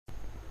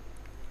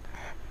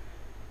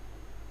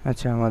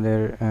আচ্ছা, আমাদের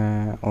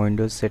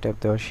Windows setup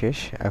দেওয়া শেষ।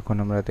 এখন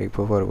আমরা দেখব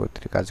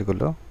পরবর্তী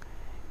কাজগুলো,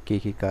 কি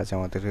কি কাজ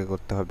আমাদেরকে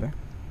করতে হবে।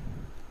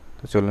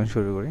 তো চলুন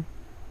শুরু করি।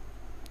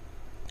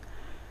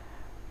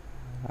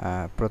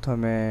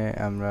 প্রথমে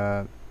আমরা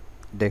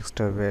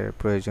ডেস্কটপের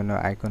প্রয়োজনীয়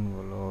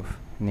আইকনগুলো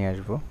নিয়ে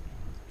আসব।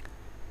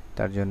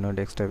 তার জন্য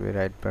ডেস্কটপে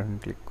রাইট বাটন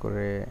ক্লিক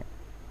করে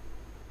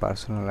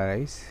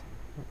পার্সোনালাইজ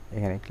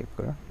এখানে ক্লিক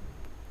করুন।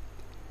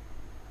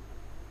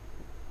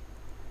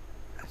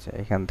 আচ্ছা,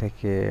 এখান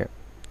থেকে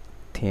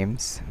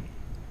থিমস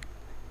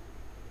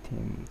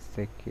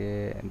থেকে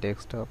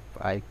ডেস্কটপ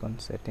আইকন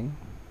সেটিং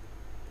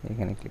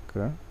এখানে ক্লিক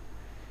করুন।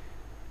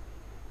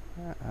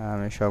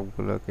 আমি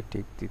সবগুলোকে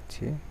টিক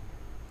দিচ্ছি।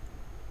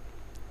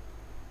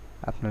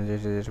 আপনার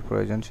যেটা যেটা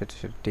প্রয়োজন সেটা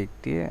টিক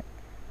দিয়ে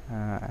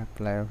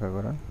অ্যাপ্লাই ওকে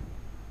করুন।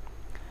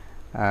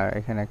 আর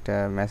এখানে একটা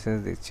মেসেজ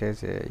দিচ্ছে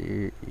যে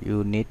you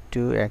need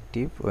to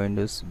active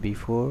Windows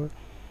before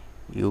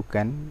you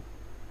can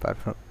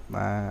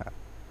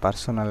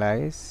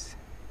personalize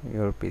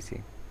your পিসি।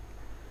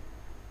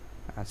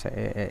 আচ্ছা,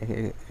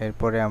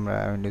 এরপরে আমরা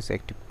উইন্ডোজ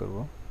অ্যাক্টিভ করব।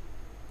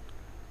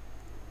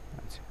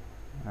 আচ্ছা,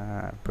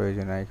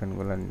 প্রয়োজনীয়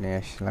আইকনগুলো নিয়ে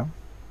আসলাম।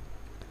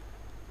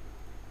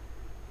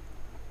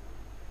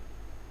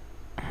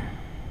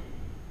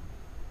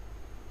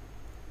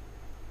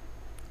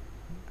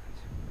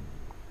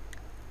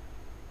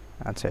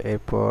 আচ্ছা,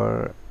 এরপর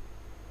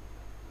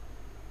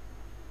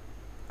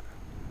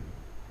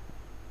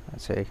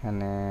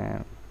এখানে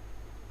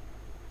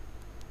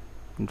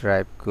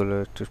ড্রাইভগুলো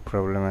একটু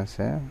প্রবলেম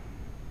আছে।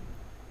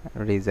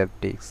 রিজার্ভ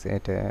ডিস্ক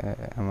এটা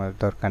আমার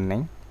দরকার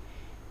নেই,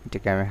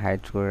 এটাকে আমি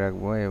হাইড করে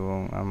রাখবো এবং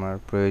আমার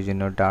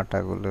প্রয়োজনীয়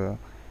ডাটাগুলো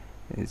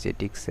যে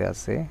ডিস্কে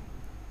আছে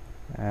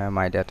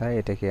মাই ডাটা,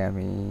 এটাকে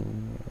আমি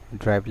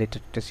ড্রাইভ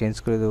লেটারটা চেঞ্জ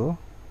করে দেবো।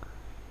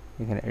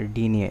 এখানে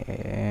ডি নিয়ে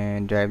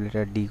ড্রাইভ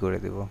লেটার ডি করে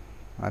দেব।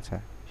 আচ্ছা,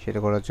 সেটা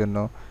করার জন্য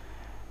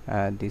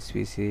দিস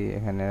পিসি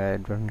এখানে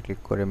রাইট বাটন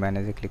ক্লিক করে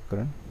ম্যানেজে ক্লিক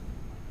করুন।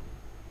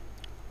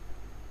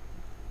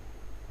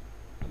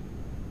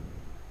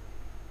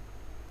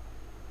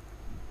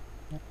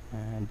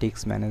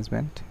 Disk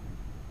management.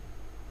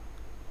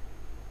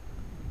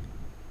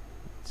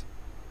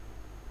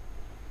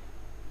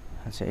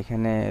 আচ্ছা,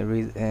 এখানে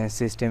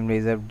সিস্টেম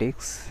রিজার্ভ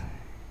ডিস্ক,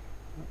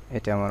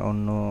 এটা আমার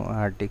অন্য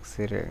হার্ড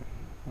ডিস্কের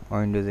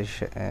উইন্ডোজের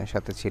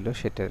সাথে ছিল,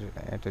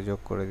 এটা যোগ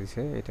করে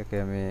দিছে। এটাকে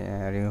আমি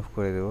রিমুভ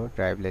করে দেব।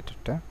 ড্রাইভ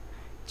লেটারটা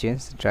change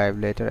drive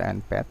letter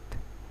and path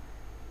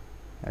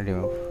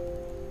remove,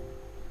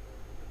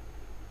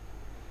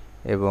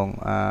 এবং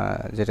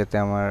যেটাতে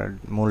আমার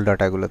মূল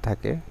ডাটাগুলো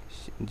থাকে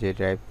যে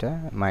ড্রাইভটা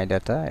মাই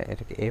ডাটা,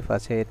 এটাকে এফ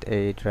আছে,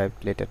 এই ড্রাইভ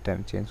লেটারটা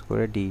আমি চেঞ্জ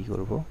করে ডি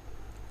করব।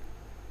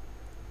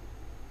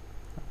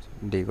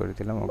 ডি করে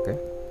দিলাম, ওকে,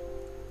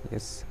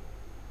 ইয়েস।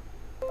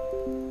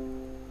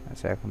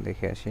 আচ্ছা, এখন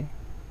দেখে আসি।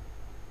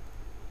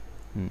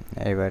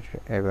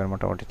 এবার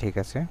মোটামুটি ঠিক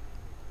আছে।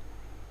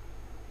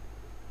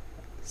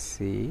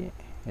 সি,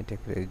 এটা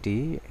ডি,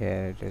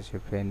 এটা হচ্ছে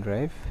পেন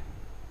ড্রাইভ।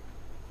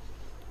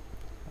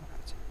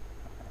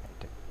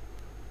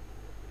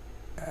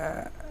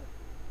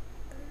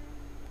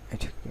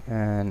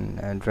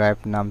 ড্রাইভ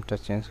নামটা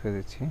চেঞ্জ করে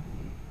দিচ্ছি।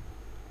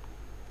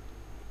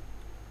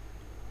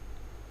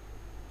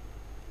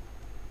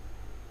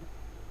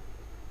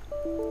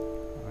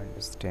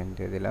 উইন্ডোজ 10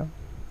 দিয়ে দিলাম।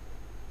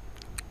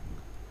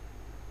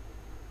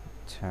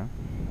 আচ্ছা,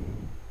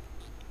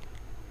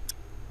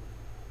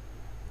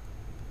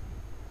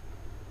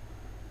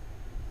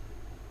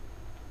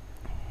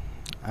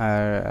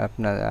 আর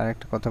আপনার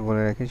আরেকটা কথা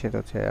বলে রাখি, সেটা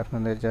হচ্ছে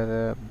আপনাদের যারা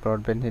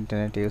ব্রডব্যান্ড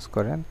ইন্টারনেট ইউজ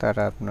করেন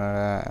তারা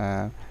আপনারা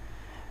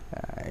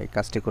এই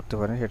কাজটি করতে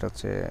পারেন। সেটা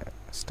হচ্ছে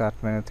স্টার্ট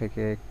মেনু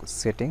থেকে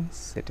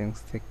সেটিংস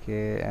থেকে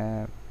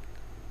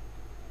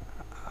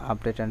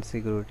আপডেট অ্যান্ড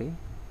সিকিউরিটি,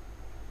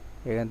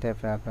 এখান থেকে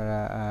আপনারা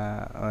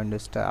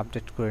উইন্ডোজটা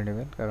আপডেট করে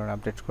নেবেন, কারণ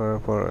আপডেট করার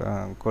পর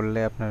করলে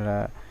আপনারা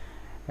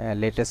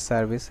লেটেস্ট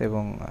সার্ভিস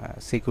এবং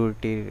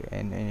সিকিউরিটির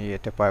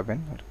এটা পাবেন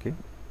আর কি।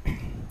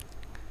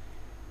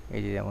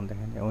 এই যে যেমন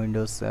দেখেন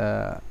Windows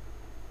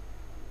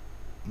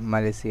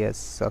malicious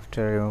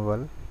software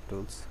removal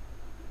tools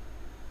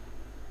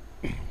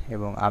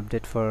এবং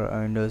update for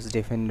Windows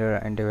defender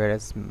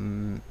antivirus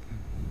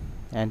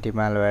anti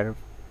malware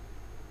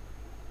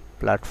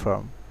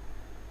platform.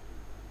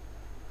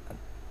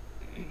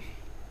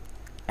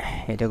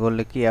 এটা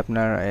করলে কি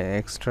আপনার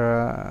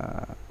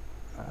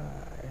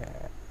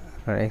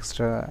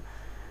এক্সট্রা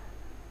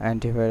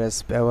অ্যান্টিভাইরাস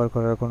ব্যবহার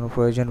করার কোনো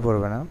প্রয়োজন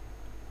পড়বে না,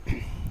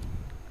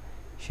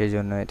 সেই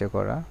জন্য এটা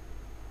করা।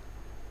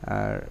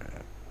 আর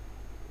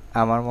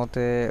আমার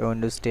মতে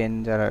উইন্ডোজ 10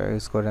 যারা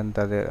ইউজ করেন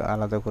তাদের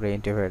আলাদা করে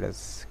অ্যান্টিভাইরাস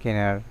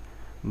কেনার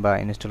বা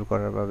ইনস্টল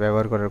করার বা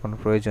ব্যবহার করার কোনো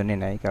প্রয়োজনই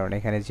নাই, কারণ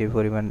এখানে যে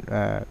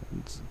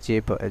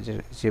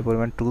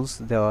পরিমাণ টুলস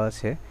দেওয়া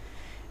আছে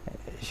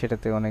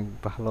সেটাতে অনেক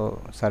ভালো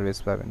সার্ভিস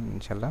পাবেন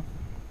ইনশাল্লাহ।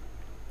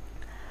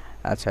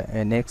 আচ্ছা,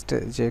 নেক্সট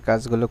যে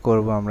কাজগুলো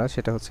করব আমরা,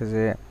 সেটা হচ্ছে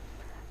যে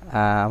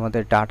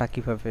আমাদের ডাটা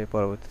কিভাবে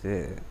পরবর্তীতে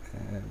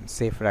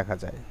সেফ রাখা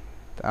যায়।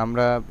 তো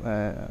আমরা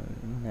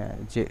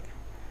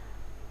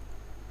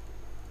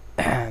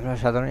আমরা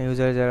সাধারণ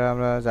ইউজার যারা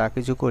আমরা যা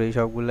কিছু করি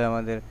সবগুলো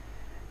আমাদের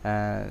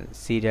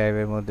সি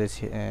ড্রাইভের মধ্যে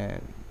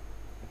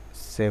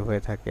সেভ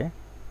হয়ে থাকে।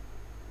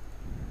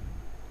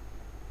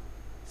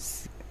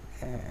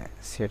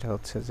 সেটা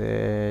হচ্ছে যে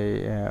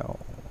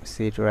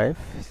সি ড্রাইভ,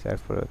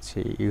 তারপর হচ্ছে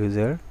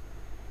ইউজার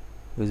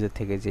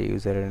থেকে যে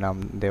ইউজারের নাম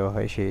দেওয়া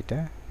হয় সেইটা,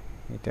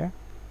 এটা।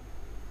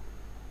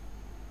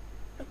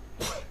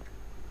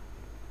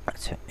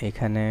 আচ্ছা,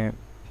 এখানে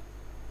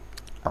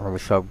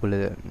আমাদের সবগুলো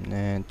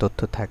তথ্য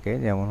থাকে,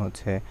 যেমন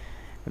হচ্ছে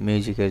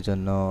মিউজিকের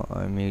জন্য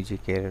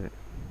মিউজিকের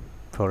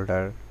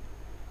ফোল্ডার,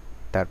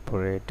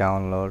 তারপরে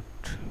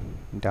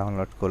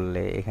ডাউনলোড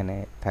করলে এখানে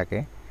থাকে,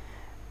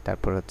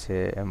 তারপর হচ্ছে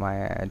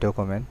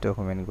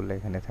ডকুমেন্টগুলো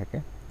এখানে থাকে,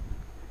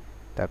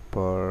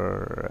 তারপর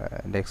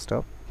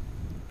ডেস্কটপ,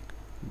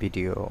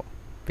 ভিডিও,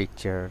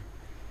 পিকচার,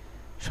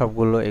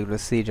 সবগুলো এগুলো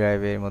সি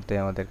ড্রাইভের মধ্যে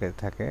আমাদের কাছে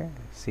থাকে।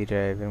 সি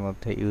ড্রাইভের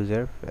মধ্যে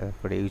ইউজার,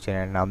 তারপরে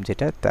ইউজারের নাম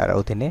যেটা, তার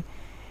অধীনে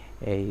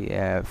এই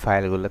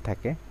ফাইলগুলো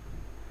থাকে।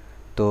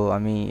 তো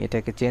আমি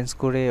এটাকে চেঞ্জ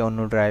করে অন্য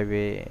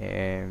ড্রাইভে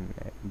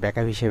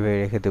ব্যাকআপ হিসেবে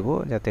রেখে দেবো,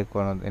 যাতে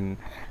কোনো দিন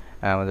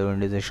আমাদের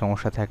উইন্ডোজের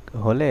সমস্যা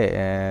হলে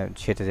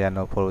সেটা যেন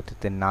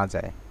পরবর্তীতে না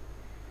যায়।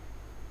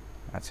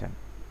 আচ্ছা,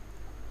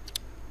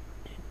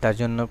 তার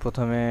জন্য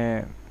প্রথমে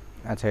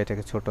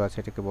এটাকে ছোট আছে,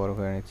 এটাকে বড়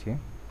করে নিচ্ছি,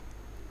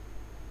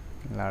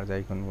 লার্জ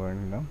আইকন করে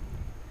নিলাম,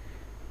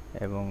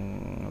 এবং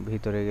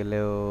ভিতরে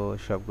গেলেও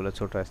সবগুলো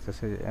ছোট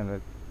আসতেছে। আমরা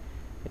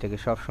এটাকে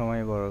সব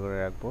সময় বড় করে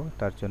রাখবো।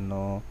 তার জন্য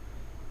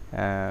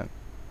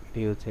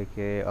ভিউ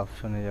থেকে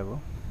অপশনে যাব,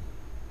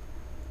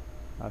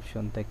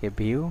 অপশন থেকে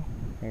ভিউ,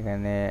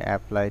 এখানে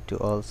অ্যাপ্লাই টু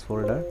অলস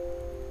ফোল্ডার,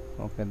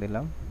 ওকে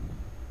দিলাম।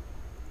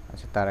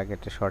 আচ্ছা, তার আগে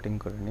এটা শর্টিং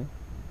করে নিই,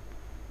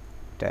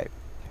 টাইপ।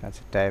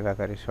 আচ্ছা, টাইপ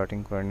আকারে শর্টিং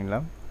করে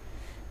নিলাম।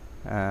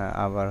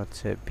 আবার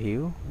হচ্ছে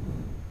view,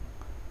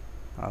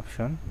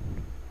 option,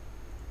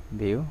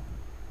 view,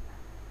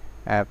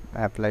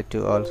 apply to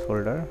অলস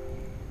ফোল্ডার,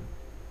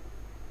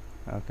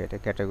 ওকে। এটা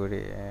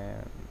ক্যাটাগরি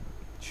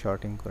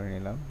শর্টিং করে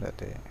নিলাম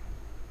যাতে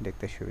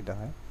দেখতে সুবিধা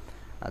হয়।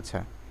 আচ্ছা,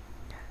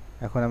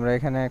 এখন আমরা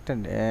এখানে একটা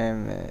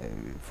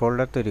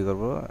ফোল্ডার তৈরি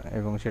করব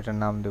এবং সেটার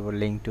নাম দেব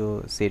লিঙ্ক টু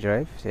সি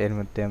ড্রাইভ। এর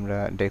মধ্যে আমরা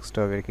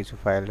ডেস্কটপের কিছু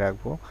ফাইল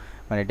রাখবো,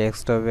 মানে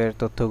ডেস্কটপের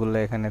তথ্যগুলো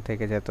এখানে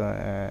থেকে যাতে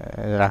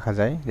রাখা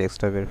যায়,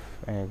 ডেস্কটপের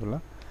এগুলো,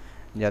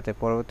 যাতে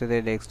পরবর্তীতে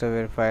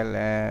ডেস্কটপের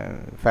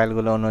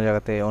ফাইলগুলো অন্য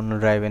জায়গাতে, অন্য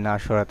ড্রাইভে না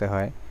সরাতে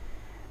হয়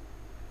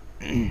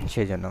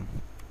সেই জন্য।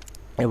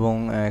 এবং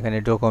এখানে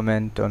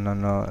ডকুমেন্ট,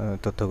 অন্যান্য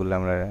তথ্যগুলো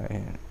আমরা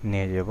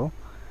নিয়ে যাব।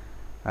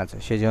 আচ্ছা,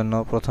 সেই জন্য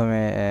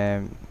প্রথমে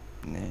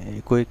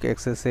কুইক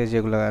অ্যাক্সেসে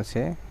যেগুলো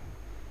আছে,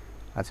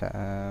 আচ্ছা,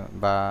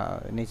 বা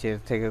নিচের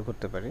থেকে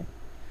করতে পারি।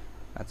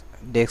 আচ্ছা,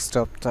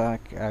 ডেস্কটপটা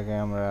আগে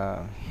আমরা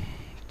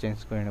চেঞ্জ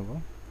করে নেব,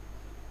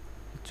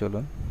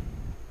 চলুন।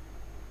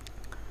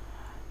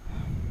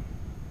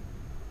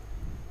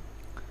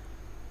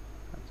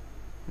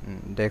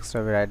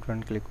 ডেস্কটপে রাইট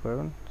বাটন ক্লিক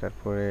করুন,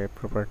 তারপরে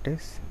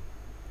প্রপার্টিস,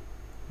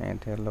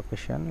 এতে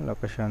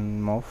লোকেশন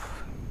মুভ,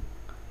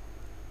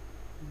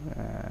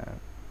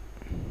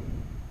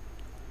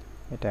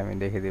 এটা আমি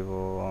দেখে দেব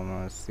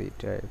আমার সি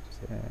ড্রাইভ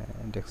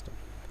ডেস্কটপ,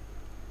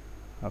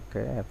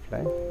 ওকে।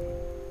 অ্যাপ্লাই,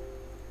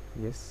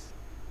 ইয়েস,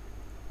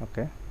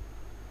 ওকে।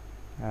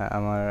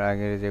 আমার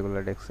আগের যেগুলো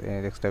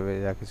ডেস্কটপে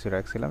যা কিছু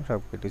রাখছিলাম সব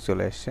কিছু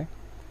চলে এসছে।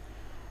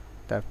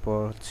 তারপর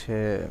হচ্ছে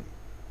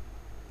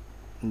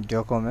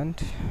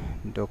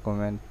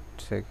ডকুমেন্ট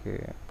থেকে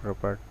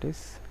প্রপার্টিস,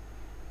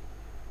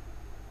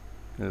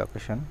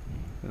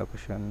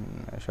 লোকেশন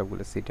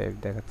সবগুলো সি টাইপ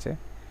দেখাচ্ছে।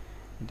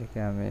 এটাকে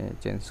আমি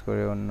চেঞ্জ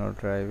করে অন্য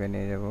ড্রাইভে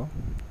নিয়ে যাব।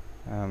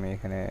 আমি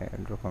এখানে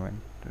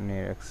ডকুমেন্ট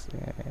নিয়ে রাখছি,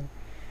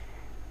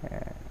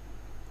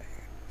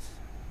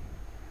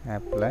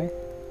 অ্যাপ্লাই,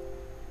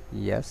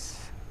 ইয়েস,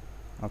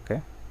 ওকে।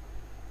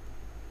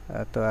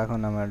 তো এখন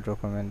আমার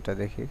ডকুমেন্টটা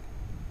দেখি,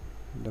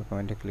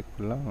 ডকুমেন্টে ক্লিক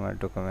করলাম, আমার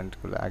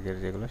ডকুমেন্টগুলো আগের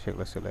যেগুলো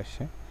সেগুলো চলে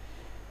আসছে।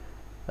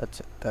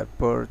 আচ্ছা,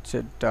 তারপর হচ্ছে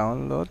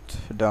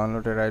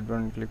ডাউনলোডে রাইট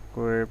বাটন ক্লিক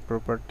করে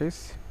প্রপার্টিস,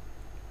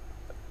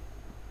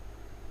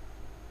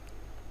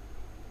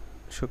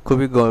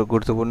 খুবই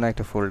গুরুত্বপূর্ণ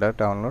একটা ফোল্ডার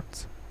ডাউনলোডস,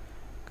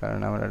 কারণ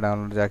আমরা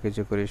ডাউনলোড যা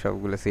কিছু করি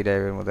সবগুলো সি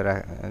ড্রাইভের মধ্যে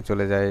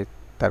চলে যায়।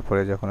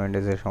 তারপরে যখন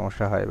উইন্ডোজের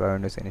সমস্যা হয় বা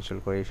উইন্ডোজ ইনস্টল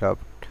করি, সব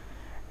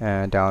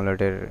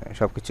ডাউনলোডের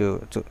সব কিছু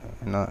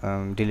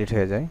ডিলিট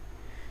হয়ে যায়।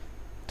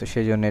 তো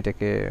সেই জন্য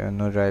এটাকে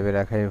অন্য ড্রাইভে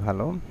রাখাই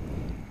ভালো।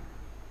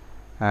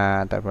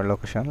 তারপর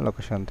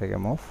লোকেশন থেকে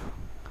মুভ,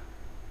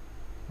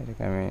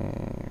 এটাকে আমি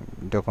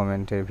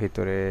ডকুমেন্টের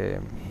ভিতরে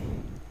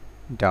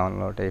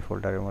ডাউনলোড এই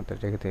ফোল্ডারের মধ্যে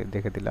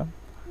দেখে দিলাম,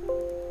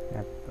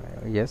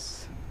 ইয়েস,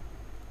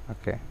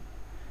 ওকে।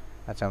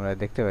 আচ্ছা, আমরা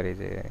দেখতে পারি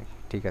যে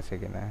ঠিক আছে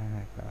কিনা।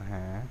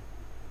 হ্যাঁ,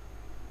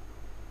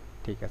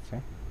 ঠিক আছে।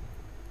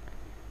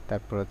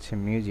 তারপর হচ্ছে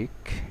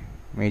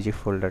মিউজিক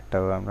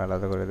ফোল্ডারটাও আমরা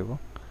আলাদা করে দেব,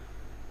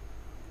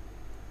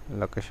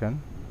 লোকেশন,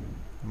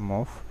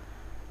 মুভ,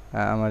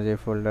 আমার যে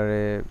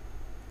ফোল্ডারে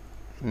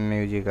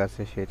মিউজিক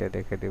আছে সেটা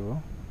দেখে দেব।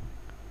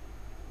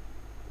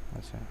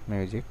 আচ্ছা,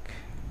 মিউজিক,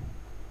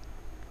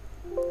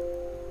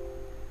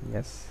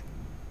 ইয়েস,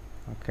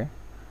 ওকে।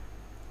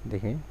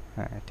 দেখি,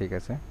 হ্যাঁ ঠিক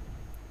আছে।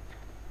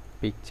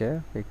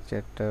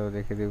 পিকচারটাও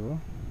দেখে দেব,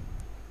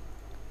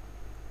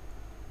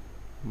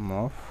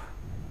 মুভ,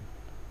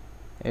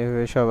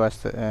 এইভাবে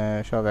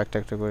সব একটা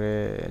একটা করে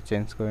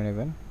চেঞ্জ করে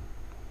নেবেন।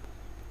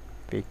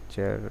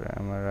 পিকচার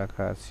আমার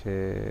রাখা আছে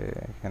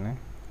এখানে,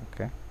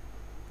 ওকে।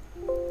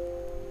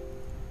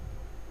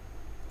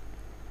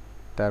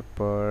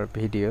 তারপর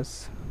ভিডিওস,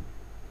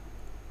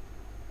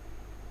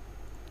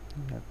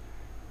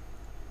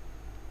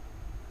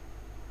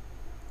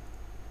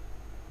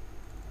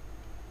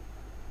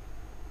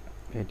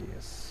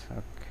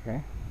 ওকে,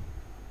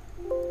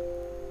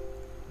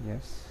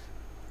 ইয়েস।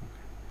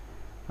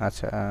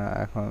 আচ্ছা,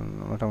 এখন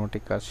মোটামুটি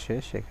কাজ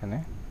শেষ এখানে,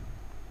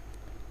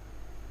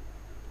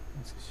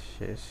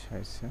 শেষ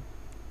হয়েছে।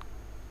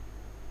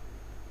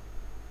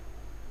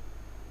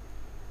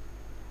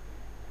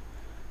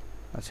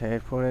 আচ্ছা,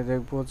 এরপরে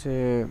দেখবো যে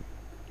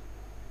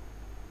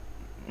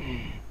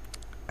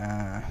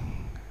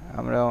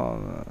আমরা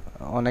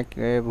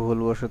অনেকে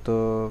ভুলবশত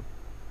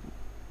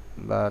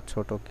বা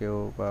ছোট কেউ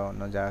বা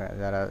অন্য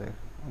যারা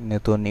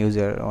নতুন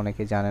ইউজার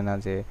অনেকে জানে না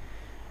যে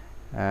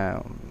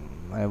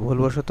মানে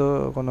ভুলবশত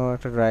কোনো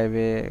একটা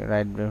ড্রাইভে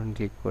রাইট বাটন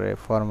ক্লিক করে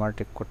ফরম্যাট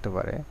করতে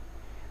পারে।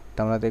 তো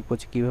আমরা দেখবো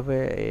যে কীভাবে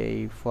এই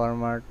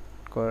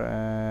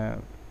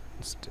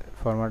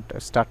ফরম্যাট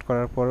স্টার্ট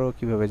করার পরেও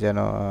কীভাবে যেন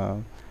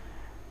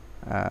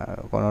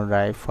কোনো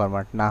ড্রাইভ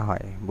ফরম্যাট না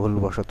হয়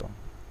ভুলবশত।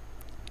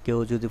 কেউ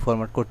যদি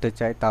ফরম্যাট করতে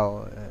চায় তাও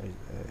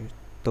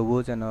তবুও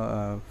যেন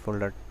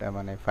ফোল্ডারটা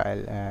মানে ফাইল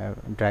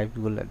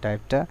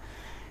ড্রাইভটা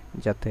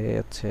যাতে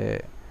হচ্ছে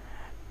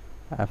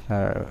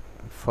আপনার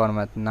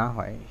ফরম্যাট না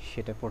হয়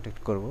সেটা প্রোটেক্ট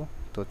করব।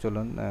 তো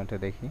চলুন এটা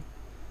দেখি।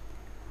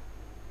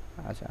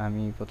 আচ্ছা,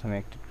 আমি প্রথমে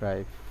একটা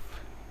ড্রাইভ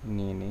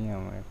নিয়ে নিই,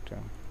 আমার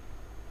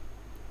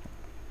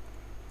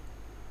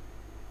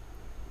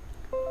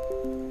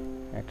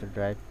একটা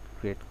ড্রাইভ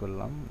ক্রিয়েট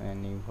করলাম,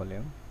 নিউ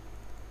ভলিউম।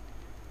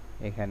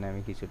 এখানে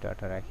আমি কিছু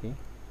ডাটা রাখি,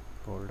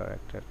 ফোল্ডার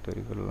একটা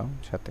তৈরি করলাম,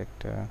 সাথে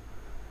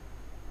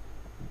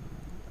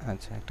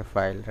একটা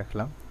ফাইল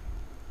রাখলাম।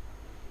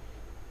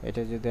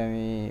 এটা যদি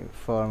আমি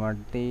ফরম্যাট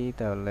দিই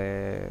তাহলে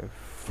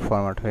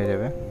ফরম্যাট হয়ে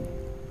যাবে।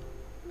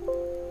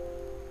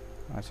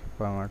 আচ্ছা,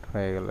 ফরম্যাট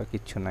হয়ে গেল,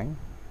 কিচ্ছু নাই।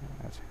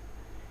 আচ্ছা,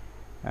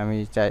 আমি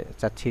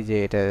চাচ্ছি যে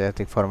এটা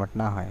যাতে ফরম্যাট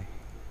না হয়।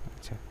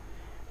 আচ্ছা,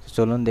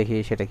 চলুন দেখি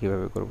সেটা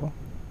কিভাবে করব।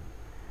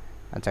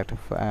 আচ্ছা, একটা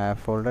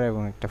ফোল্ডার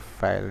এবং একটা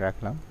ফাইল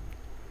রাখলাম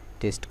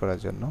টেস্ট করার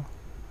জন্য।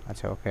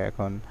 আচ্ছা, ওকে।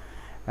 এখন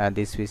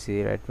this PC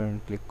right button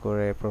click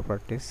করে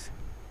প্রপার্টিস,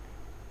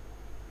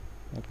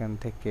 এখান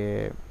থেকে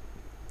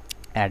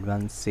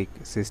অ্যাডভান্স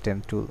সিস্টেম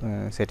টুল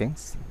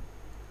সেটিংস,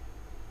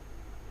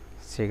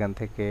 সেখান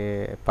থেকে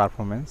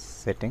পারফরমেন্স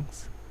সেটিংস,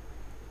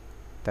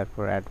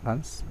 তারপর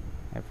অ্যাডভান্স,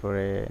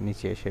 এরপরে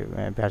নিচে এসে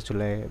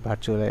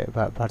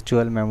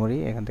ভার্চুয়াল মেমোরি,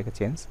 এখান থেকে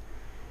change,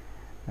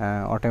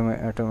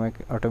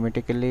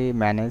 automatically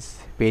manage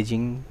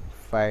paging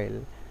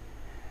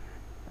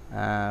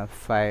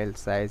file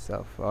size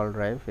of all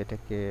drive,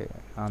 এটাকে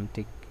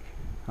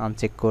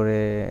আনচেক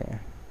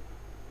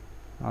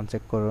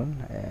করুন।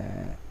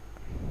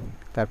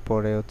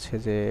 তারপরে হচ্ছে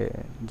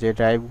যে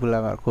ড্রাইভগুলো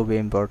আমার খুবই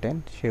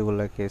ইম্পর্টেন্ট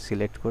সেগুলোকে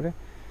সিলেক্ট করে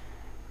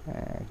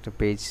একটা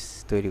পেজ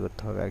তৈরি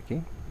করতে হবে আর কি।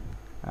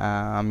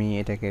 আমি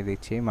এটাকে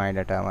দিচ্ছি মাই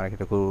ডাটা, আমার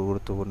একটা খুব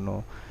গুরুত্বপূর্ণ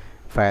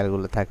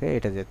ফাইলগুলো থাকে,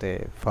 এটা যাতে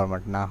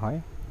ফরম্যাট না হয়।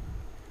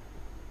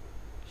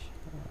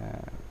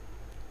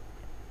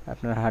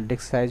 আপনার হার্ড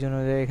ডিস্ক সাইজ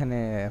অনুযায়ী এখানে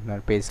আপনার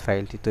পেজ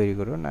ফাইলটি তৈরি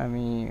করুন।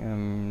 আমি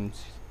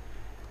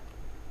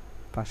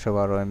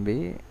 512 MB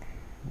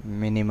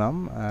মিনিমাম,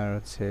 আর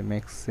হচ্ছে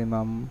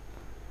ম্যাক্সিমাম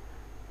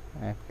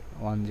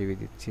 1 GB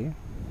দিচ্ছি।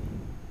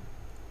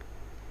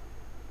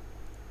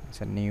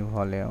 আচ্ছা, নিউ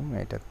ভলিউম,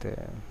 এটাতে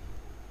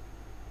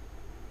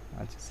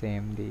আচ্ছা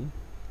সেম দিই,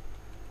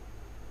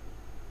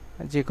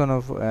 যে কোনো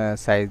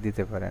সাইজ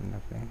দিতে পারেন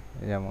আপনি,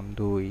 যেমন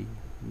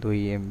 2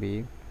 MB,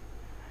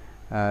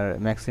 আর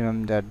ম্যাক্সিমাম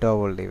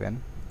ডবল দিবেন।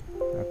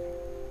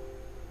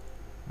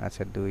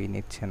 আচ্ছা, 2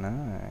 নিচ্ছে না,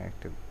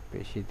 একটু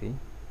বেশি দিই,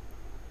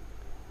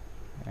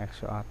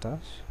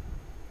 128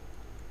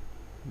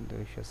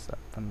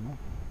 256।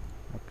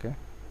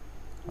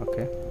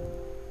 ওকে,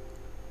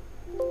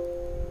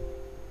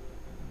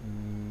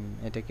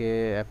 এটাকে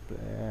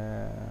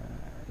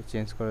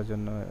চেঞ্জ করার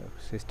জন্য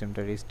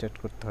সিস্টেমটা রিস্টার্ট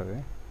করতে হবে।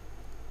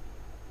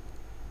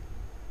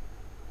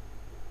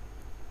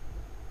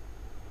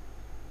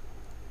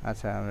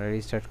 আচ্ছা, আমরা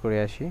রিস্টার্ট করে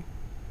আসি।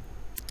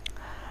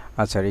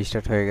 আচ্ছা,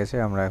 রিস্টার্ট হয়ে গেছে।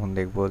 আমরা এখন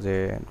দেখব যে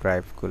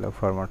ড্রাইভগুলো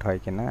ফরম্যাট হয়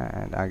কিনা।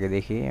 আগে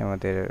দেখি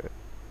আমাদের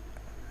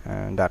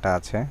ডাটা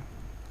আছে,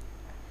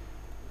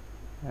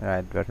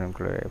 রাইট বাটন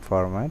করে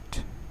ফরম্যাট।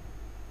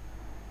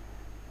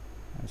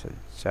 আচ্ছা,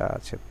 যা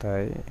আছে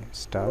তাই,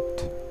 start,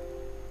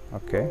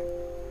 okay.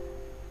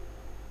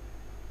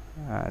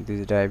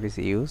 this drive is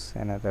use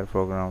another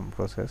program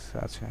process.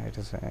 আচ্ছা,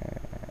 এটা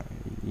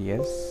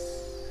yes,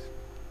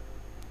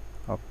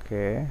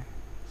 okay.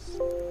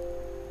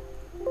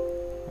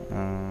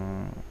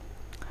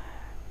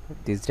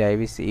 This drive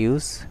is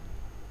use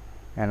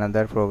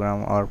another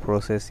program or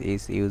process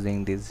is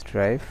using this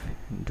drive.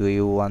 Do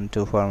you want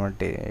to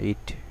format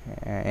it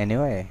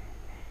anyway?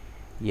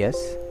 Yes,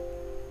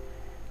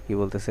 কি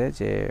বলতেছে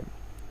যে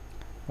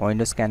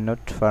Windows can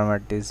not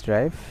format this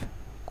drive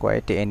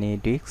quite any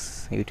disk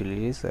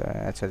utilities.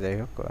 আচ্ছা যাই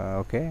হোক,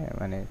 ওকে,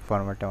 মানে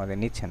ফরম্যাটটা আমাদের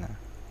নিচ্ছে না।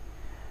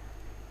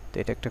 তো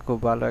এটা একটা খুব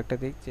ভালো একটা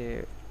দিক যে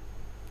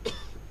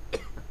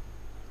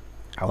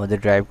আমাদের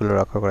ড্রাইভগুলো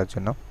রক্ষা করার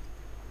জন্য।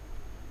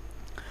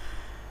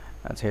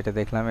 আচ্ছা, এটা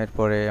দেখলাম।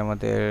 এরপরে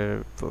আমাদের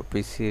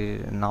পিসির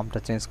নামটা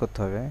চেঞ্জ করতে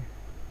হবে।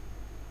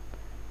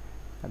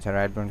 আচ্ছা,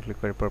 রাইট বাটন ক্লিক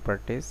করে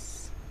প্রপার্টিস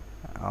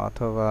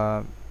অথবা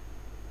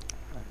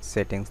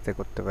সেটিংসতে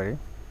করতে পারি।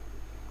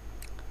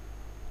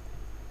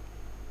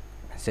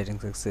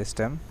 Settings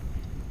system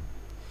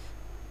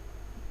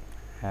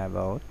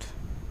about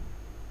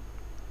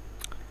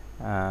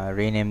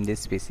rename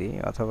this পিসি,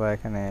 অথবা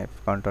এখানে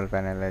কন্ট্রোল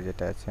প্যানেলে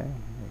যেটা আছে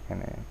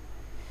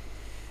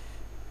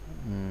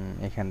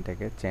এখান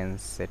থেকে চেঞ্জ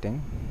সেটিং,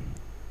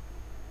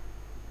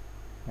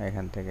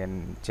 এখান থেকে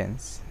চেঞ্জ,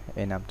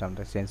 এই নামটা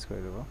আমরা চেঞ্জ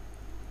করে দেবো।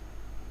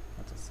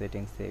 আচ্ছা,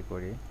 সেটিংস থেকে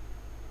করি।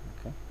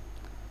 ওকে,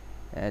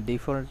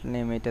 ডিফল্ট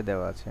নেম এটা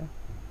দেওয়া আছে,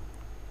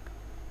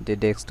 যে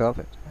ডেস্কটপ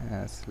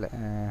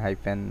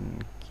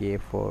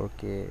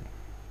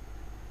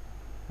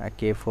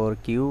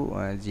K4Q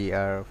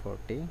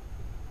GR40,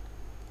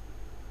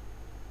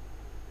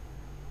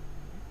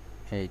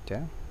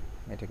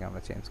 এটাকে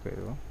আমরা চেঞ্জ করে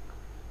দেবো,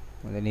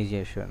 আমাদের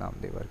নিজস্ব নাম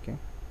দেবো আর কি।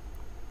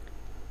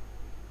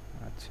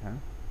 আচ্ছা,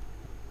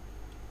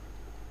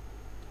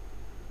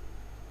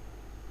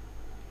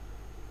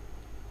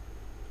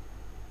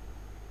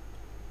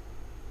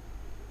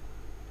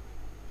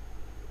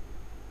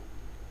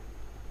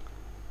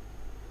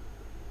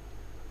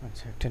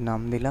 আচ্ছা একটা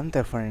নাম দিলাম,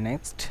 তারপরে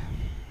নেক্সট।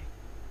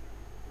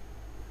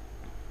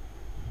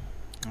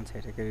 আচ্ছা,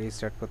 এটাকে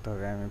রিস্টার্ট করতে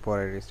হবে, আমি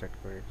পরে রিস্টার্ট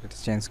করি, এটা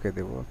চেঞ্জ করে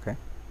দেবো। ওকে,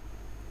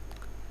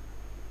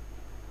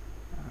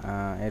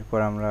 এরপর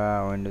আমরা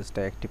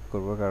উইন্ডোজটা অ্যাক্টিভ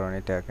করব, কারণ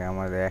এটাকে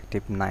আমাদের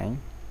অ্যাক্টিভ নাই।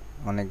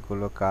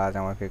 অনেকগুলো কাজ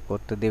আমাকে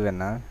করতে দিবে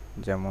না,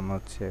 যেমন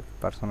হচ্ছে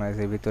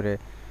পার্সোনালাইজের ভিতরে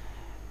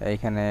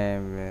এইখানে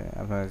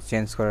আপনার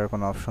চেঞ্জ করার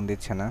কোনো অপশন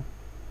দিচ্ছে না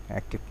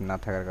অ্যাক্টিভ না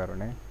থাকার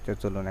কারণে। তো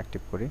চলুন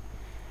অ্যাক্টিভ করি।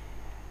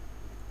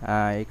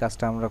 এই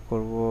কাজটা আমরা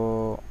করব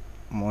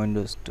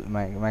উইন্ডোজ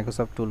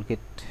মাইক্রোসফট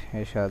টুলকিট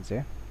এর সাহায্যে।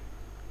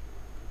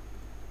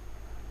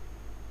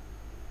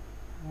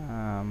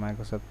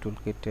 মাইক্রোসফট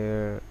টুলকিটের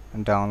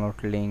ডাউনলোড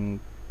লিংক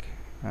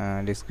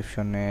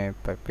ডিসক্রিপশনে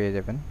পেয়ে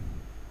যাবেন।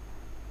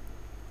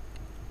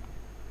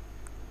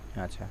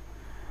 আচ্ছা,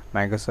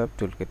 মাইক্রোসফট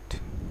টুলকিট,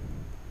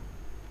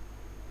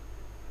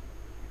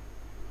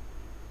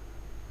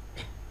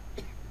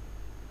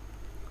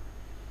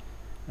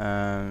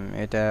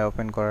 এটা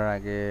ওপেন করার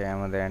আগে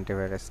আমাদের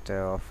অ্যান্টিভাইরাসটা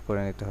অফ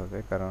করে নিতে হবে,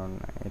 কারণ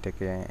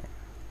এটাকে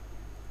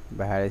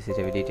ভাইরাস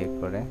হিসেবে ডিটেক্ট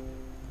করে।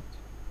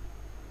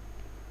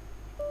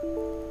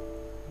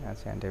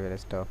 আচ্ছা,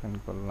 অ্যান্টিভাইরাসটা ওপেন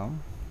করলাম,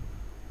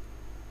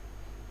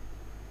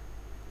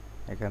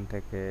 এখান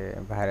থেকে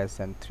virus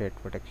and threat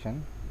protection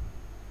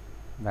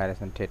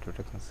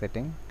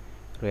setting,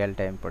 real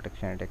time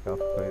protection, এটাকে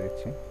অফ করে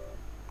দিচ্ছি।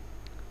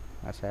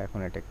 আচ্ছা, এখন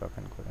এটাকে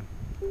ওপেন করুন।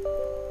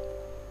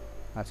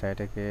 আচ্ছা,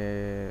 এটাকে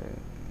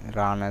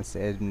রান অ্যাজ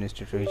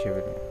অ্যাডমিনিস্ট্রেটর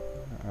হিসেবে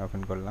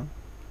ওপেন করলাম।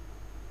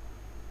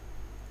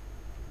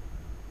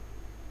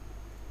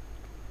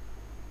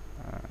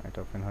 এটা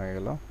ওপেন হয়ে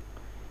গেল।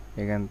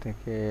 এখান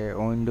থেকে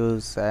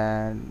উইন্ডোজ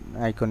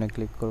আইকনে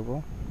ক্লিক করব,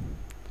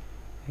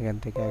 এখান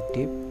থেকে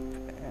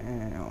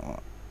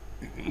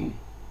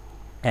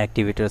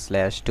অ্যাক্টিভেটর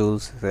স্ল্যাশ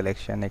টুলস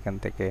সিলেকশন, এখান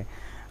থেকে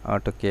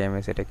অটো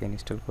কেএমএস এটাকে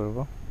ইনস্টল করব।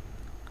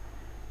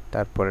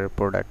 তারপরে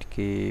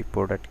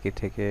প্রোডাক্ট কি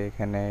থেকে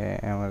এখানে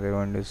আমাদের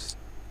উইন্ডোজ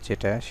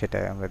সেটা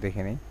আমরা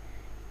দেখে নিই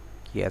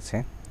কি আছে।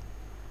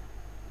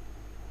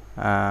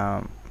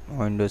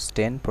 উইন্ডোজ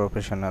 10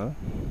 প্রফেশনাল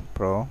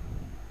প্রো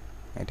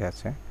এটা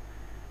আছে।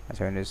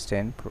 আচ্ছা, উইন্ডোজ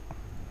 10 প্রো,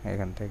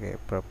 এখান থেকে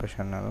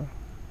প্রফেশনাল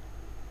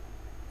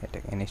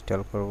এটাকে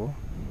ইনস্টল করব।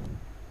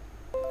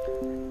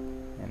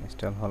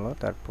 ইনস্টল হলো,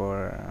 তারপর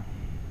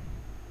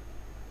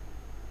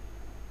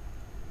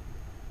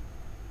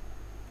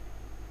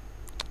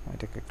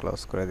এটাকে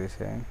ক্লোজ করে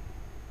দিয়েছে।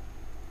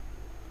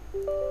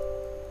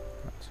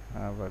 আচ্ছা,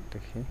 আবার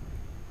দেখি।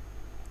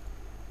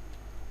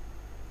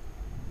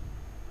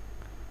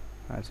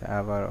 আচ্ছা,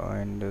 আবার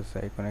উইন্ডোজ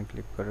আইকনে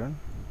ক্লিক করুন,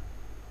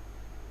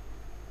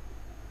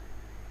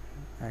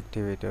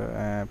 অ্যাক্টিভেটর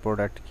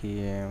প্রোডাক্ট কি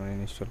আমরা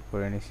ইনস্টল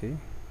করে নিছি।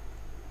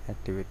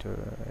 অ্যাক্টিভেটর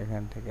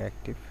এখান থেকে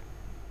অ্যাক্টিভ,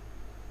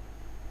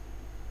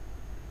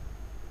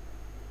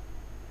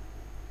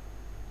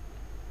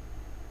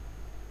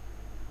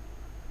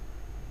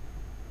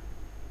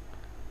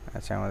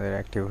 আচ্ছা আমাদের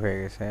অ্যাক্টিভ হয়ে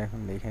গেছে। এখন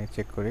এখানে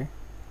চেক করি।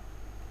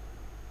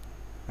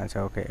 আচ্ছা,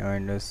 ওকে,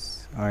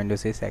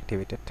 উইন্ডোজ ইজ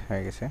অ্যাক্টিভেটেড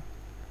হয়ে গেছে।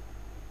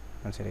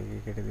 আচ্ছা, এটাকে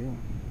কেটে দিই।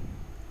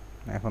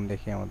 এখন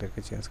দেখি আমাদেরকে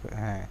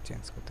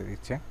চেঞ্জ করতে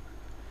দিচ্ছে,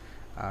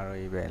 আর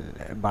ওই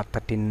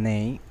বার্তাটি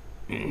নেই।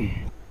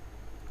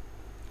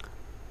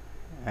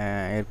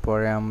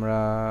 এরপরে আমরা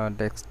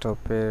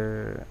ডেস্কটপের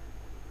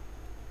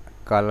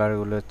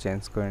কালারগুলো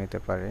চেঞ্জ করে নিতে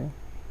পারি।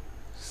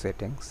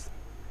 সেটিংস,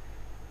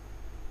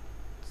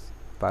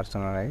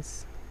 পার্সোনালাইজ,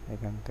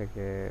 এখান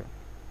থেকে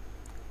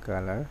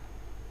colour,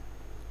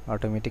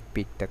 automatic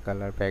pick the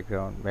colour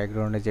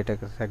ব্যাকগ্রাউন্ডে যেটা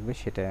থাকবে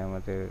সেটাই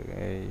আমাদের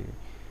এই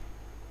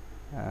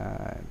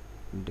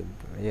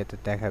ইয়েতে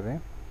দেখাবে।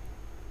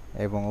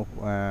 এবং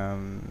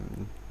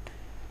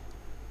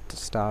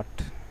স্টার্ট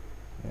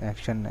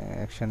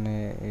অ্যাকশনে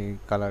এই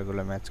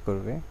কালারগুলো ম্যাচ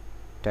করবে।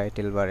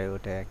 টাইটেল বারে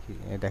ওটা একই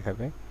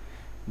দেখাবে,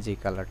 যে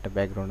কালারটা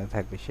ব্যাকগ্রাউন্ডে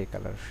থাকবে সেই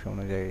কালার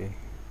অনুযায়ী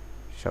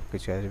সব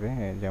কিছু আসবে।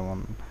 যেমন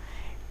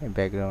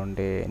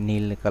ব্যাকগ্রাউন্ডে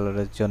নীল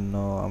কালারের জন্য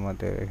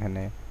আমাদের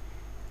এখানে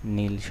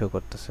নীল শো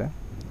করতেছে।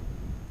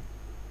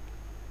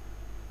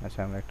 আচ্ছা,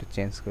 আমরা একটু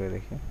চেঞ্জ করে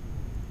দেখি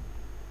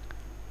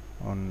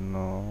অন্য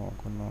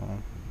কোনো।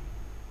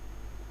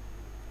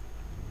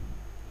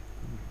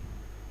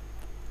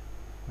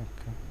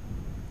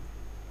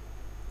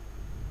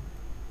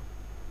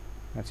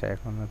 আচ্ছা,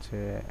 এখন হচ্ছে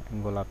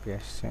গোলাপি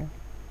আসছে।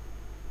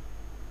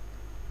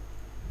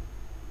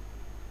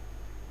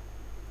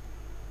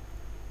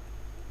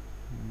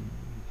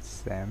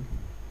 সেম।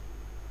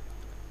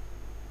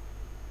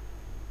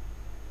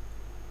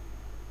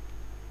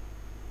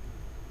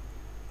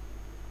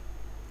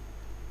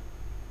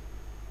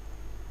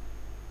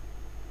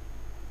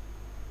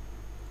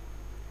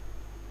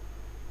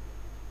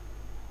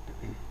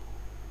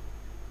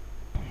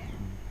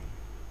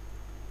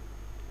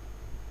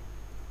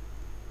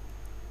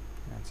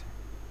 আচ্ছা,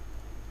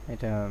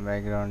 এটা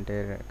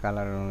ব্যাকগ্রাউন্ডের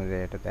কালার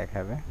অনুযায়ী এটা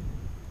দেখাবে,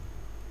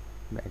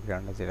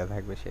 ব্যাকগ্রাউন্ডে যেটা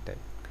থাকবে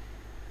সেটাই।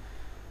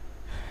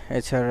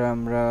 এছাড়া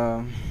আমরা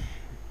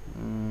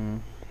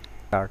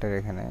স্টার্টের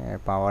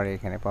পাওয়ার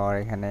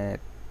এখানে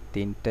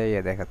তিনটে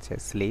ইয়ে দেখাচ্ছে,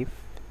 স্লিপ,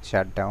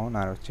 শাটডাউন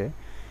আর হচ্ছে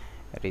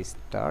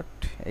রিস্টার্ট।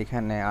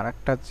 এখানে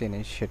আরেকটা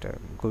জিনিস সেটা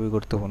খুবই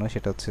গুরুত্বপূর্ণ,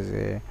 সেটা হচ্ছে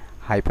যে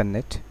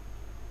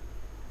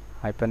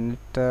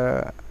হাইপারনেটটা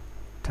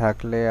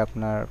থাকলে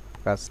আপনার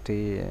কাজটি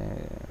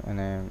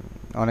মানে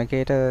অনেকে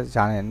এটা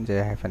জানেন যে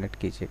হাইপারনেট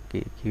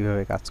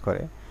কীভাবে কাজ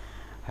করে।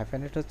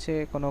 হাইপারনেট হচ্ছে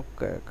কোনো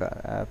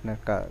আপনার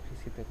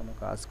পিসিতে কোনো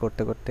কাজ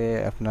করতে করতে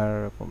আপনার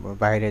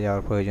বাইরে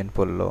যাওয়ার প্রয়োজন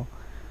পড়লো,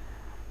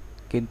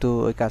 কিন্তু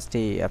ওই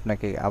কাজটি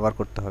আপনাকে আবার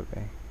করতে হবে,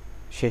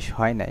 শেষ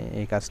হয় নাই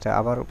এই কাজটা,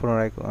 আবার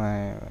পুনরায়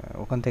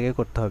ওখান থেকে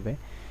করতে হবে।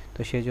 তো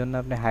সেই জন্য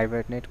আপনি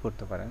হাইবারনেট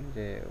করতে পারেন,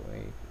 যে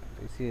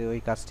ওই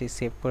কাজটি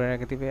সেভ করে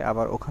রেখে দিবে,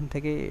 আবার ওখান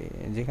থেকে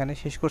যেখানে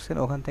শেষ করছেন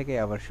ওখান থেকে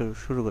আবার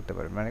শুরু করতে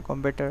পারেন। মানে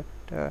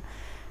কম্পিউটারটা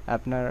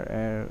আপনার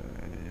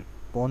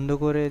বন্ধ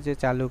করে যে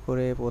চালু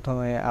করে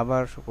প্রথমে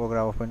আবার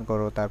প্রোগ্রাম ওপেন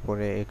করো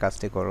তারপরে এই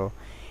কাজটি করো,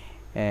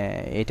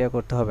 এটা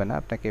করতে হবে না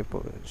আপনাকে।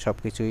 সব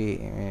কিছুই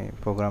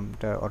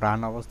প্রোগ্রামটা রান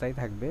অবস্থায়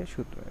থাকবে,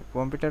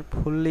 কম্পিউটার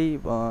ফুললি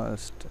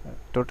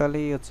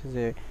টোটালি হচ্ছে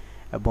যে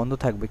বন্ধ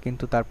থাকবে,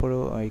 কিন্তু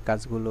তারপরেও ওই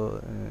কাজগুলো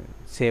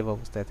সেভ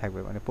অবস্থায় থাকবে।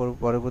 মানে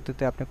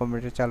পরবর্তীতে আপনি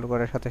কম্পিউটার চালু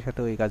করার সাথে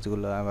সাথে ওই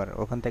কাজগুলো আবার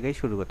ওখান থেকেই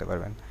শুরু করতে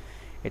পারবেন।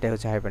 এটা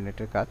হচ্ছে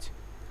হাইপারনেটের কাজ।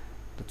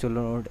 তো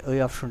চলুন ওই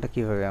অপশনটা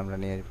কীভাবে আমরা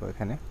নিয়ে আসবো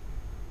এখানে।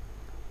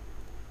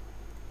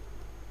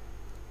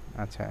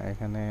 আচ্ছা,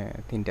 এখানে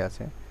তিনটে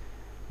আছে।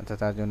 আচ্ছা,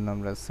 তার জন্য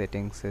আমরা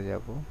সেটিংসে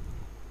যাব,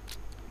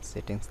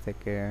 সেটিংস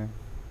থেকে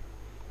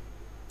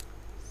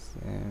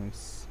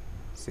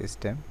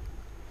সিস্টেম,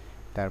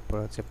 তারপর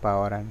হচ্ছে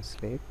পাওয়ার অ্যান্ড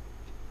স্লিপ।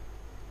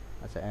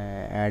 আচ্ছা,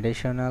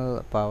 অ্যাডিশনাল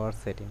পাওয়ার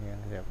সেটিংয়ে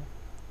যাব।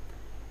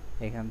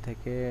 এখান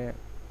থেকে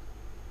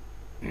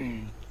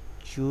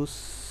choose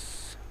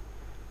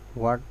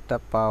what the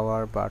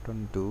power button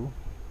do,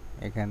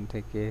 এখান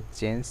থেকে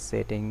change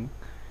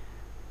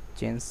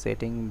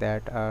setting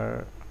that R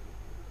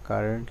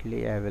currently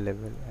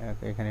available,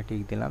 এখানে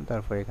টিক দিলাম।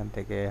 তারপর এখান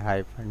থেকে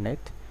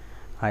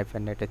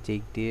হাইপারনেটে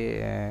টিক দিয়ে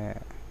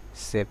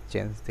সেভ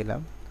চেঞ্জ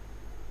দিলাম।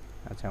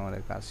 আচ্ছা,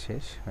 আমাদের কাজ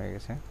শেষ হয়ে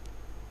গেছে,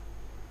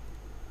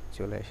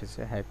 চলে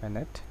এসেছে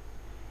হাইপারনেট।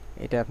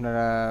 এটা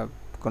আপনারা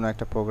কোনো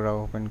একটা প্রোগ্রাম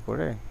ওপেন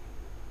করে,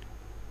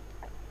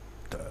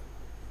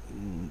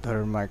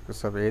 ধরুন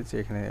মাইক্রোসফট এজ,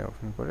 এখানে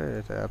ওপেন করে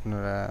এটা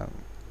আপনারা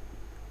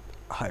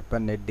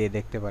হাইপারনেট দিয়ে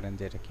দেখতে পারেন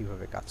যে এটা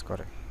কীভাবে কাজ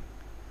করে।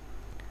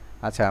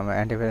 আচ্ছা, আমরা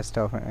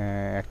অ্যান্টিভাইরাসটা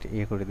একটা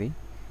করে দিই,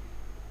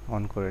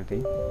 অন করে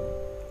দিই।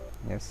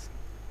 ইয়েস,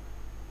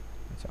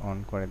 আচ্ছা, অন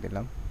করে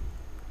দিলাম।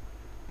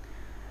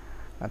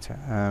 আচ্ছা,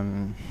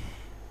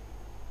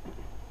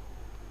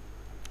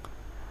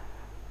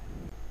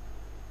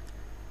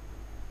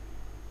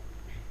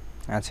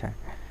 আচ্ছা,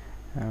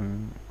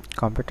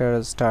 computer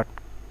start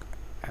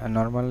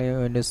normally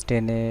Windows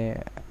 10-এ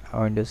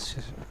Windows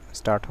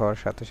start হওয়ার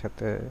সাথে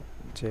সাথে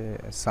যে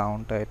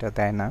সাউন্ডটা এটা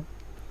দেয় না,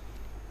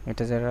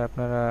 এটা যারা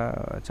আপনারা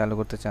চালু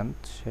করতে চান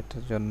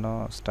সেটার জন্য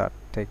স্টার্ট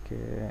থেকে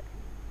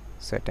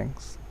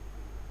সেটিংস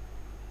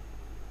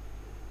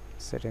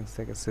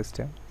থেকে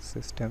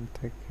সিস্টেম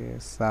থেকে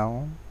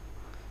সাউন্ড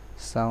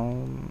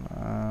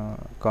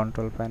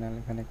কন্ট্রোল প্যানেল,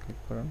 এখানে ক্লিক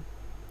করুন,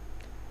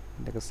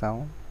 দেখো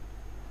sound,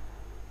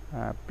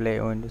 play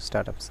Windows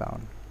startup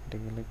sound, এটা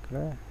ক্লিক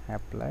করে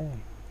অ্যাপ্লাই।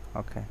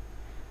 ওকে,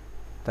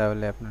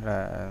 তাহলে আপনারা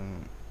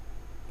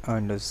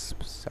উইন্ডোজ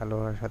চালু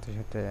হওয়ার সাথে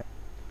সাথে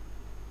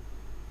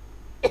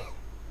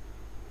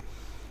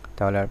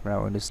তাহলে আপনারা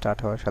উইন্ডোজ স্টার্ট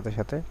হওয়ার সাথে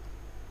সাথে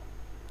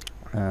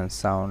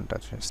সাউন্ডটা,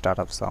 স্টার্ট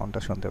আপ সাউন্ডটা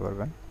শুনতে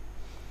পারবেন।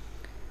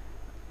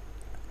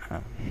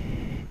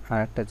 আর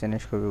একটা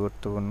জিনিস খুবই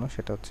গুরুত্বপূর্ণ,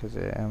 সেটা হচ্ছে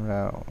যে আমরা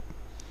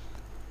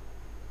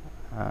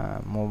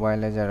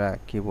মোবাইলে যারা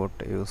কিবোর্ড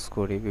ইউজ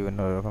করি, বিভিন্ন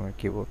রকমের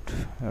কিবোর্ড,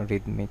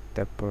 রিদমিক,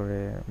 তারপরে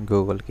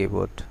গুগল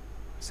কিবোর্ড,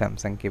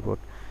 স্যামসাং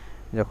কিবোর্ড,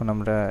 যখন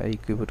আমরা এই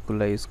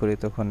কিবোর্ডগুলো ইউজ করি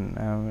তখন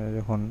আমরা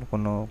যখন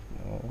কোনো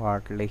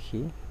ওয়ার্ড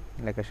লিখি,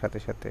 লেখার সাথে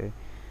সাথে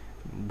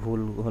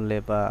ভুল হলে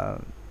বা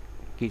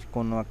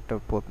কোনো একটা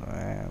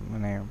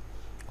মানে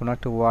কোনো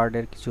একটা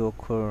ওয়ার্ডের কিছু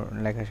অক্ষর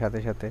লেখার সাথে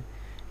সাথে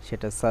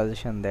সেটা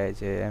সাজেশন দেয়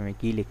যে আমি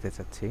কি লিখতে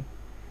চাচ্ছি।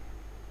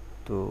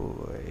 তো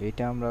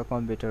এটা আমরা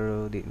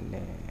কম্পিউটারেও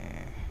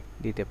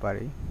দিতে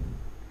পারি।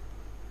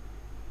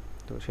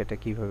 তো সেটা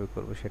কিভাবে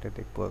করব সেটা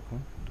দেখব এখন।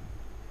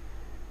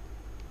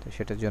 তো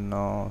সেটার জন্য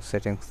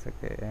সেটিংস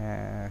থেকে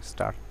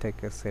স্টার্ট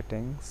থেকে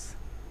সেটিংস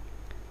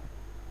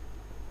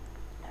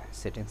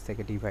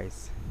থেকে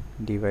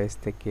ডিভাইস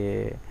থেকে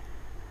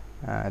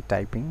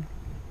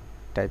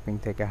টাইপিং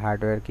থেকে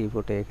হার্ডওয়্যার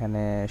কিবোর্ডে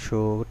এখানে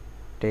show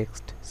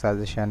text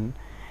suggestion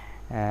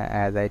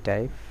as I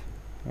type,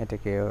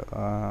 এটাকে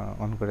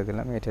অন করে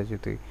দিলাম। এটা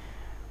যদি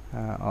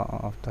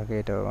অফ থাকে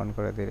এটা অন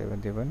করে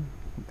দেবেন।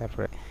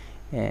 তারপরে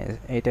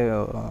এটা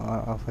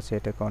অফ আছে,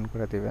 এটাকে অন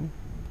করে দেবেন।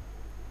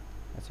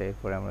 আচ্ছা,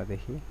 এরপরে আমরা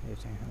দেখি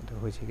এটা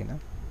হয়েছে কিনা।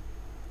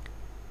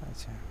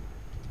 আচ্ছা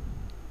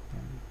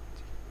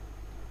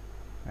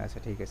আচ্ছা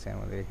ঠিক আছে,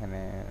 আমাদের এখানে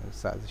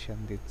সাজেশন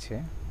দিচ্ছে।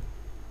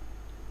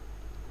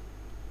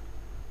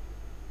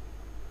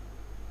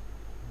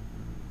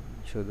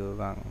 শুধু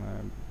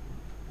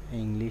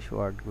ইংলিশ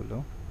ওয়ার্ডগুলো।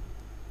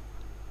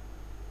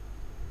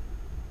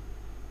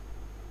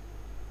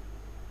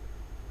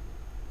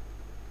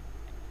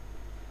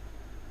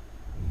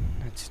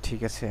 আচ্ছা ঠিক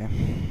আছে,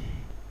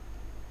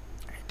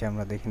 এটা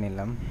আমরা দেখে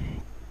নিলাম।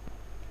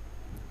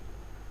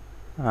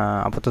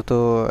 আপাতত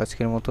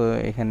আজকের মতো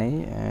এখানেই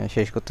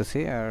শেষ করতেছি।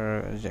 আর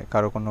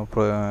কারো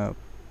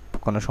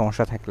কোনো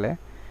সমস্যা থাকলে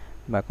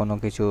বা কোনো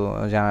কিছু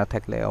জানার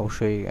থাকলে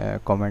অবশ্যই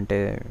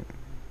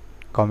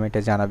কমেন্টে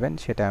জানাবেন,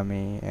 সেটা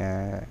আমি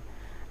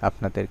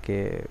আপনাদেরকে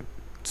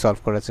সলভ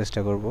করার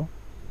চেষ্টা করব।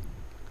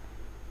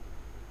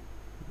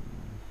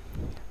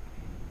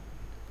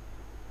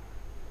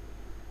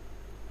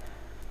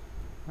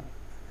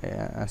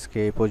 আজকে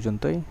এই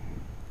পর্যন্তই।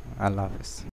 আল্লাহ হাফেজ।